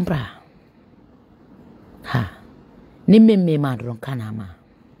 Do you compare? Ha. Ni mema dron kanama.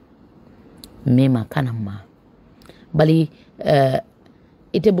 Mema kanama. Bali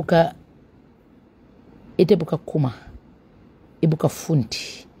ite buka kuma. Ibuka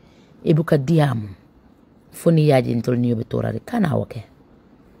funti. Ibuka diamu. Funi yaji ntol niyo betorari kana wake.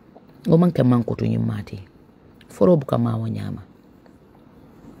 Gomanke mankutu nyumati. Foro buka mawa nyama.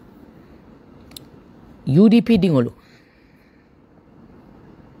 UDP dingolo.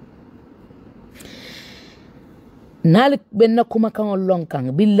 Nalik benna kuma kan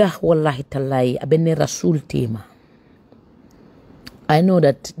lonkang billah wallahi tallahi abenne rasul tema. I know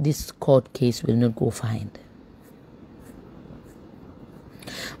that this court case will not go fine.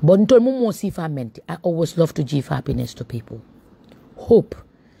 But I always love to give happiness to people. Hope.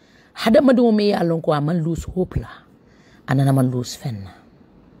 Hada madu me along ko aman lose hope la. Anana man lose fen.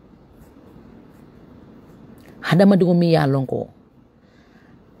 Hada madu me along ko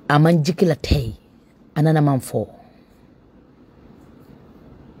aman jikila tay. Anana man fall.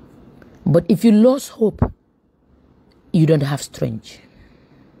 But if you lose hope, you don't have strength.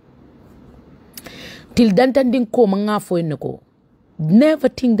 Till dantanding ko mga fo inako. Never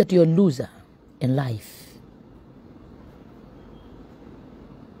think that you're a loser in life.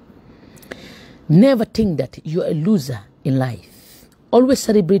 Never think that you're a loser in life. Always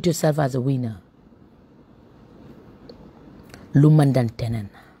celebrate yourself as a winner. Lumandan tenen.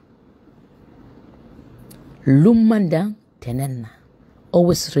 Lumandan tenen.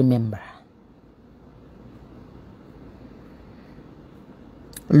 Always remember.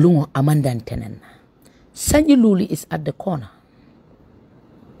 Lungo amandan tenen. Sanji Luli is at the corner.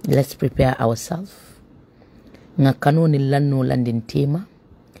 Let's prepare ourselves. Nga kanoni lanno landin tema.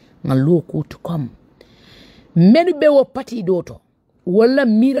 Nga loku to come. Menu bewo pati doto. Wala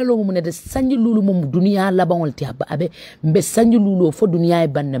mira lo mune de sanji lulu mum dunia labangol tiaba abe mbe sanji lulu fo dunia e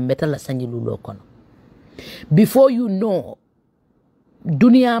banda metala sanji lulu kono. Before you know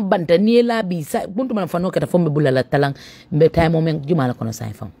dunia banta ni la bi sa buntu man fano kata fombe bulala talang mbe time moment jumala kono sa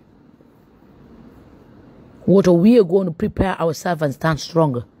fam. What we are going to prepare ourselves and stand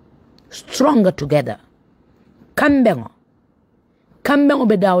stronger. Stronger together. Kambengo. Kambengo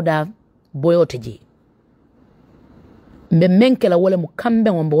be dauda boyoteji. Mbe menkela wale mu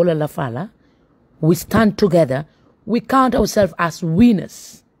kambengo mbe wale la fala. We stand together. We count ourselves as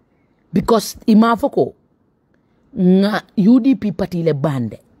winners. Because imafoko nga UDP party le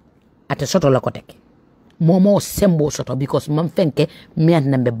bande. Ate soto la koteke. Momo sembo soto because mamfenke miad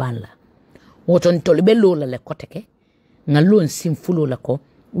nambe banla. Woton tolibe lola le koteke. Nga loan simfulo la ko.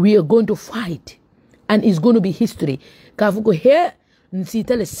 We are going to fight. And it's going to be history. Kafuko here,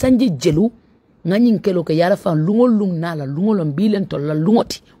 nsitele sanji jelu, nganyin kelo ke yara fa lungo lung nala, lungo lombilen to la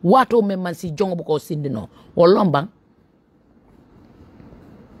lungoti. Wato me mansi jongo buko sindi no. Wolomba.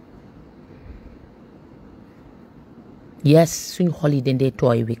 Yes, swing holiday day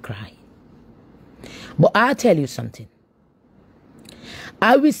toy we cry. But I'll tell you something.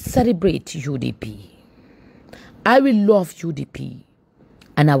 I will celebrate UDP. I will love UDP.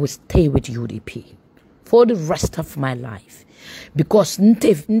 And I will stay with UDP for the rest of my life. Because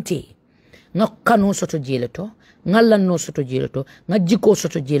nte nga kano soto jeleto, nga lano soto jeleto, nga jiko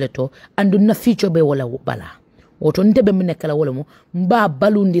soto jeleto, and na future be wala bala. Woto nte be minekala wala mo, mba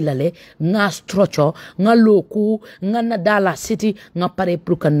balundi lale, nga strocho, nga loku, nga nadala city, nga pare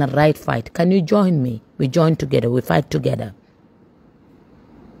pruka na right fight. Can you join me? We join together, we fight together.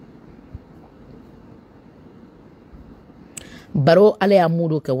 Baro ale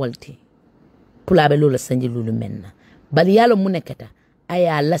amudo ke walti pula be lola sanji lulu menna bali yalo muneketa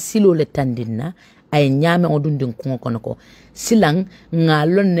aya la silo le tandinna ay nyame odundin kono ko silang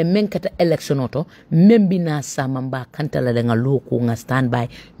ngalon ne menkata election oto membina samamba kantala le ngaloko nga standby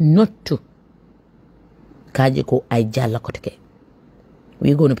not to kaje ko ay jalla koteke.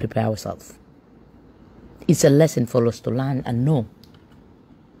 We're going to prepare ourselves. It's a lesson for us to learn and know.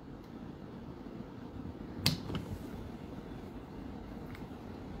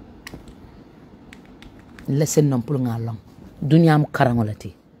 Lesson non pour ngalong dunia mu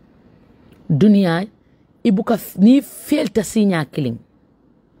karangolati dunia ibuka ni filter sinya killing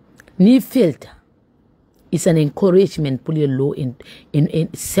ni filter is an encouragement pour your law in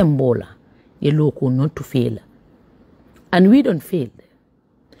symbol your law not to fail, and we don't fail.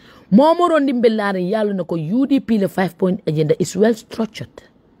 Momoro ndimbelare yalo nako UDP le 5-point agenda is well structured.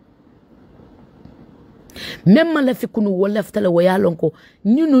 Memma la fikunu wala ftala wa yalo nko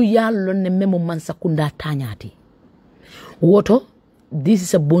nyunu yalo ne memo mansa kunda tanyati. Woto, this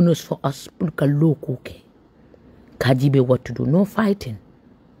is a bonus for us. Pulka lokuke. Kajibe what to do. No fighting.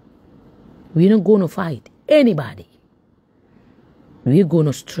 We're not going to fight anybody. We're going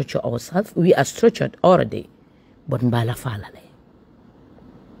to structure ourselves. We are structured already. But mbala falale.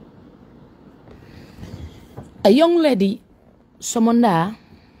 A young lady, someone there,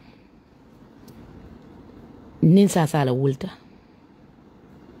 ninsa sala wulta.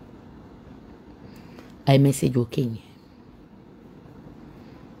 I message you king.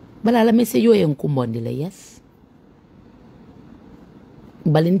 Bala la message yo yen kumbondile, yes.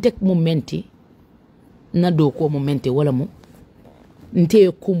 Balintek momenti na do ko momenti wala mo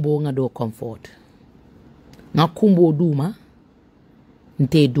nte kumbo nga do comfort na kumbo duma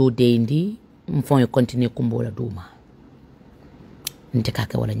nte do dendi mfon continue kumbo la duma nte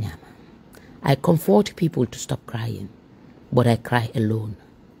kaka wala nyama. I comfort people to stop crying, but I cry alone.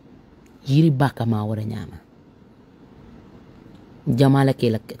 Yiri baka ma wala nyama jamala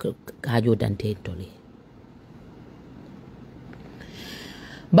ke la kajo dante tole.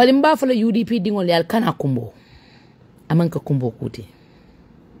 Balimba fala UDP dingol yal kana kumbo amanka kumbo kuti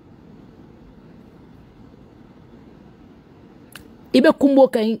ibe kumbo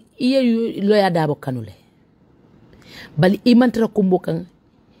kan iye loya dabo kanule bali imantra kumbo kan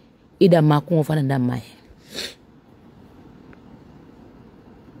ida makungo fana ndamaye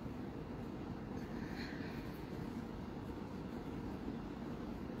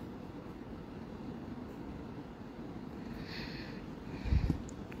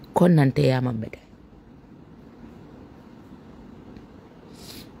konnante yama mbede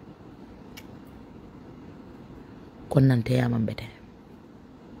konnante yama mbede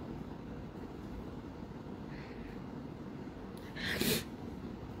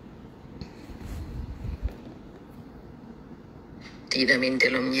tida min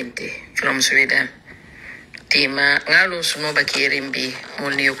delom nyinte from Sweden tima ngalo suno bakirimbi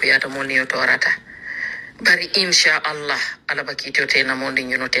molni yokuyata molni yotorata bari insha Allah ala bakito tena mondi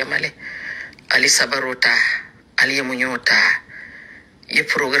nyono temale ali sabarota ali yemunyota ye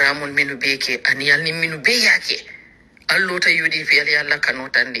programul minu beke ani alni minu be yake allota UDP ali alla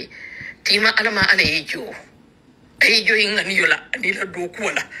kanotandi tima alama ala yejo ingani yola ani la doku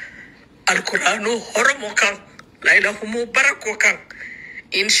wala alqur'anu horomo kan la ilaha mu barako kan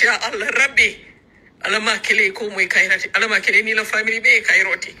insha Allah rabbi alama kele ko moy kayrati alama kele ni la family be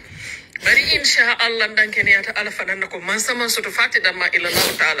kayroti bari insha Allah dankene yata ala fanana ko man sama soto fati damma ila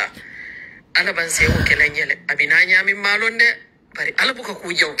Allah taala ala ban sewo kelanyele abina nyami malonde bari ala buka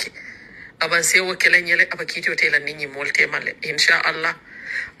ku jawke aban sewo kelanyele abakito tela ninyi molte male insha Allah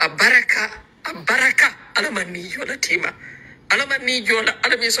abaraka ala man ni jola tima ala man ni jola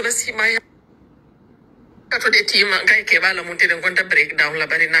ala mi sola sima ya kato de tima ngai ke bala munti den konta breakdown la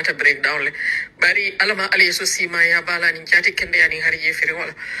bari nata breakdown le bari alama ali so sima ya bala ni jati kende yani har ye firi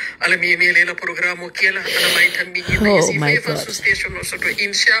wala alama yemele la programme kela alama itan bi ni si fa station so to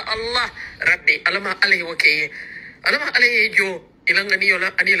insha Allah rabbi alama ali wakeye alama ali jo ilanga ni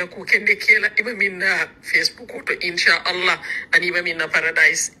yola ani la ku kende kela iba minna Facebook to insha Allah ani ba minna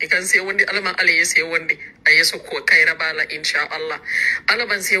paradise ikan se wonde alama ali se wonde ayeso ko kayra bala insha Allah ala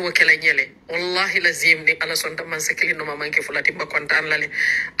ban se wakela nyele wallahi lazim ni ala sonda man sekeli no mamanke fulati ba kontan lale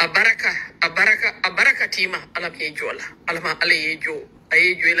abaraka tima ala be jola alama ali yejo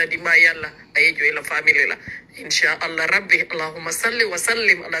ayejo ila dima yalla ayejo ila family la insha Allah rabbi Allahumma salli wa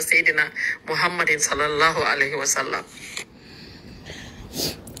sallim ala sayidina Muhammadin sallallahu alaihi wasallam.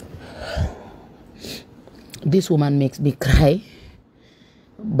 This woman makes me cry,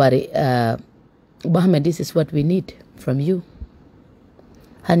 but Mohammed, this is what we need from you.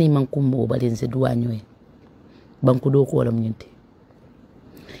 Hani mankumbo balinze duanywe bankudo ko wala mnyente.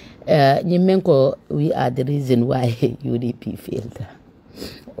 Nyimenko, we are the reason why UDP failed.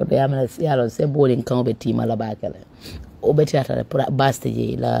 Obe amana yalo se bowling kan obe team ala bakala. Obe tiata baste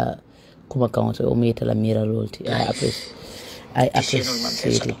je la kuma kan so o meta la mira lolti. I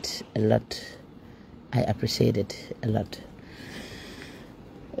appreciate it a lot. I appreciate it a lot.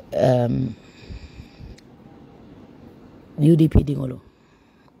 UDP dingolo.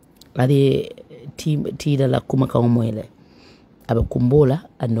 Ade team tida la kuma kan moyle. Abe kumbola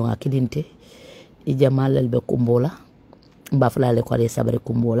andonga kilinte. Ijamal be kumbola. Mbafla le kwale sabare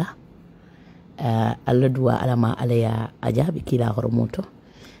kumbola. Alla dua alama alaya ajabi kila horomoto.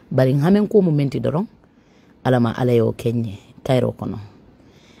 Bari ngamen ko momenti dorong. Alama alayo kenye. Kairo kono.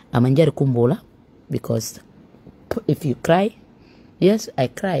 Amanjari kumbola. Because if you cry, yes, I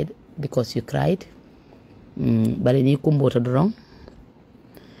cried, because you cried. Bari ni kumbo ta dorong.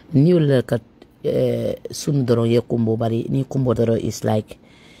 Ni ul ka sun dorong ye kumbo bari ni kumbo ta is like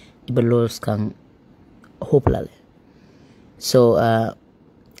ibelos kang hope lale. So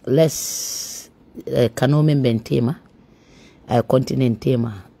let's kanome ben tema. Continent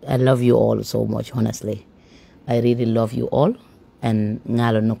tema. I love you all so much, honestly. I really love you all. And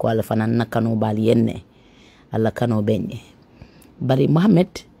ngalo no ko ala fanan nakano bali yenne. Ala kano benye. Bari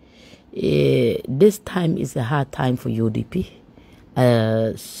Mohammed, this time is a hard time for UDP.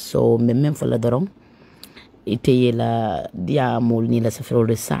 So memem for la dorong. Ite ye la dia mol ni la safiro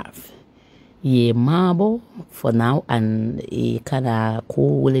reserve. Ye mabo for now and kana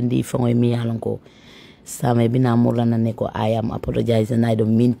ko welendi fongo mi alonko. Some bina mulana neko I am apologizing. I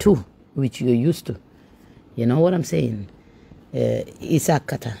don't mean to, which you're used to. You know what I'm saying? Isa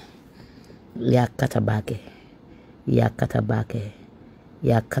kata. Ya kata bake. Ya kata bake.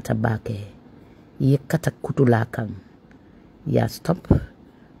 Ya kata bake. Ya kata kutulakan. Ya stop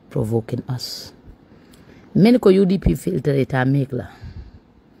provoking us. Many ko UDP filter ita make la.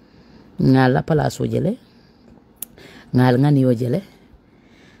 Ngala pala so jele. Ngal ngani yo jele.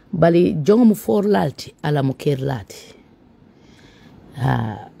 Bali jongo mu for lalti ala mu ker lati.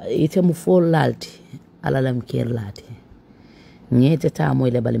 Ite mu for lalti ala lam ker lati. Nyete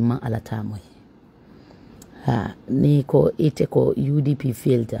tamoy le bali ma ala tamoy. Ni ko ite ko UDP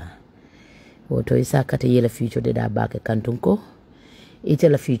filter. Woto isa kate yela future de da bake kantunko. Ite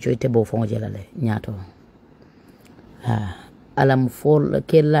la future ite bo fongo jelale nyato. Ala mu for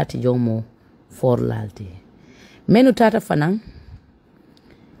ker lati jongo mu for lalti. Menu tata fanang.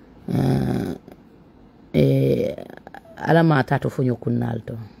 Alama tatu funyo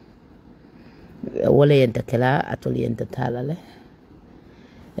kunalto wala yenta kela atol yenta talale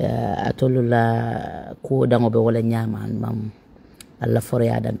atolu la ko dango be wala nyama mam alla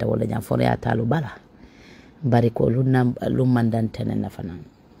forya danta wala nyama forya talu bala bari ko lumman dantene na fanan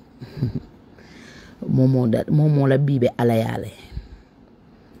momo la bibe ala yale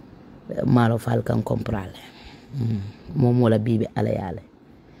malo falkan comprale momo la bibe ala yale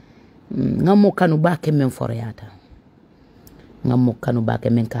ngamo kanu bake men foreyata ngamo kanu bake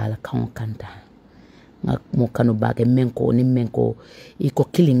men kala kan kanta ngamo kanu bake men ko ni men ko iko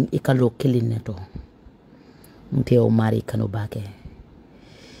killing ikalo killing neto nte o mari kanu bake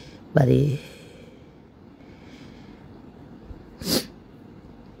bari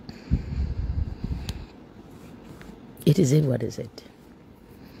it is it what is it.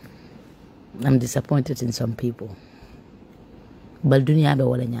 I'm disappointed in some people bal dunia be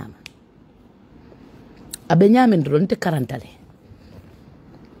wala nyama abe nyamen dron te karantale.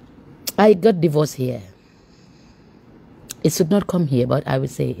 I got divorced here. It should not come here, but I will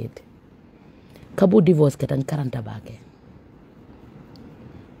say it. Kabu divorce ketan karanta bake.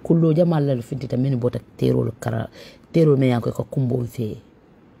 Kullo jamal la fintita men bota terol kara terol me yanko ko kumbo fe.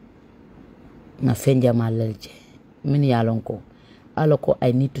 Na fenja malalje. Min yalon ko aloko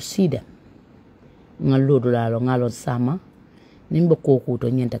I need to see them. Ngalodo lalo ngalon sama nimbo ko to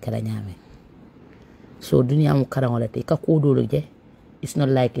nyenta kala nyame. So dunia mu karangola te ka ko dolo je. It's not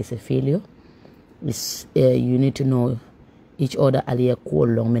like it's a failure. It's you need to know each other aliya ko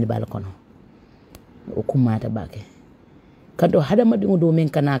long men balkono. O kumata bake. Kado hada madingo do men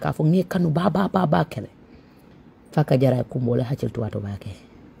kana ka fo ngi kanu baba kele. Faka jara kumbola hacel tuwato bake.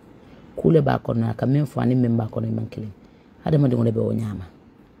 Kule bakona ka men fani men bakono mankele. Hada madingo de be o nyama.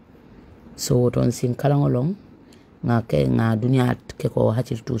 So ton sin kalangolong nga ke nga dunia ke ko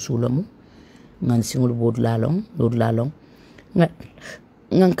hacel tu sulamu. Ngan singul bod lalong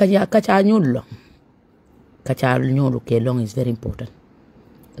ngan kacha nyulo ke long is very important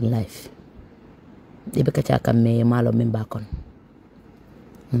in life. Ibe kacha kamme malo memba kon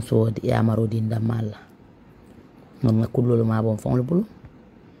so ya marodi ndamala ngon kullo ma bon fon bulu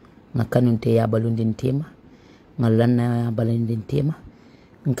nga kanunte ya balundin tema ngalan ya balundin tema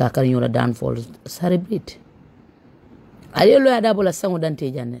nka kan yola downfall celebrate aliyo ya dabola sango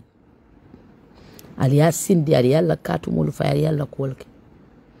dante jannet aliya sindi aliya la katu mulu fa aliya la kolke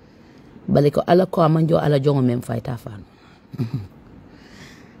baliko ala ko amanjo ala jongo mem fayta fano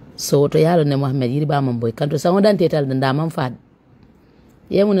so to yalo ne Mohammed yiri ba mamboy kanto sango dante tal nda mam faad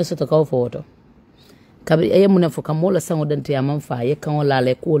yemune soto kaw foto kabi yemune fo kamola sango dante ya mam fa ye kan wala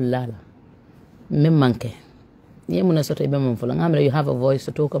le ko lala mem manke yemune soto be mam fo la ngamre you have a voice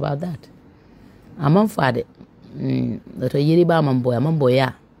to talk about that amam faade to yiri ba mamboy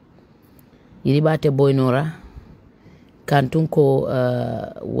ya yiri ba te boynora kantun ko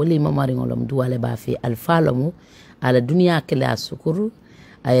wali mamari ngolom duwale ba fi alfalamu ala dunia ke la sukuru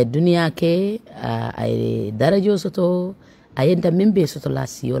ay dunia ke ay darajo soto ayenta min be soto la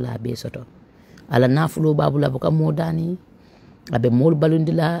siyo la be soto ala nafulo babula buka modani abe mol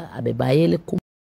balundila abe bayele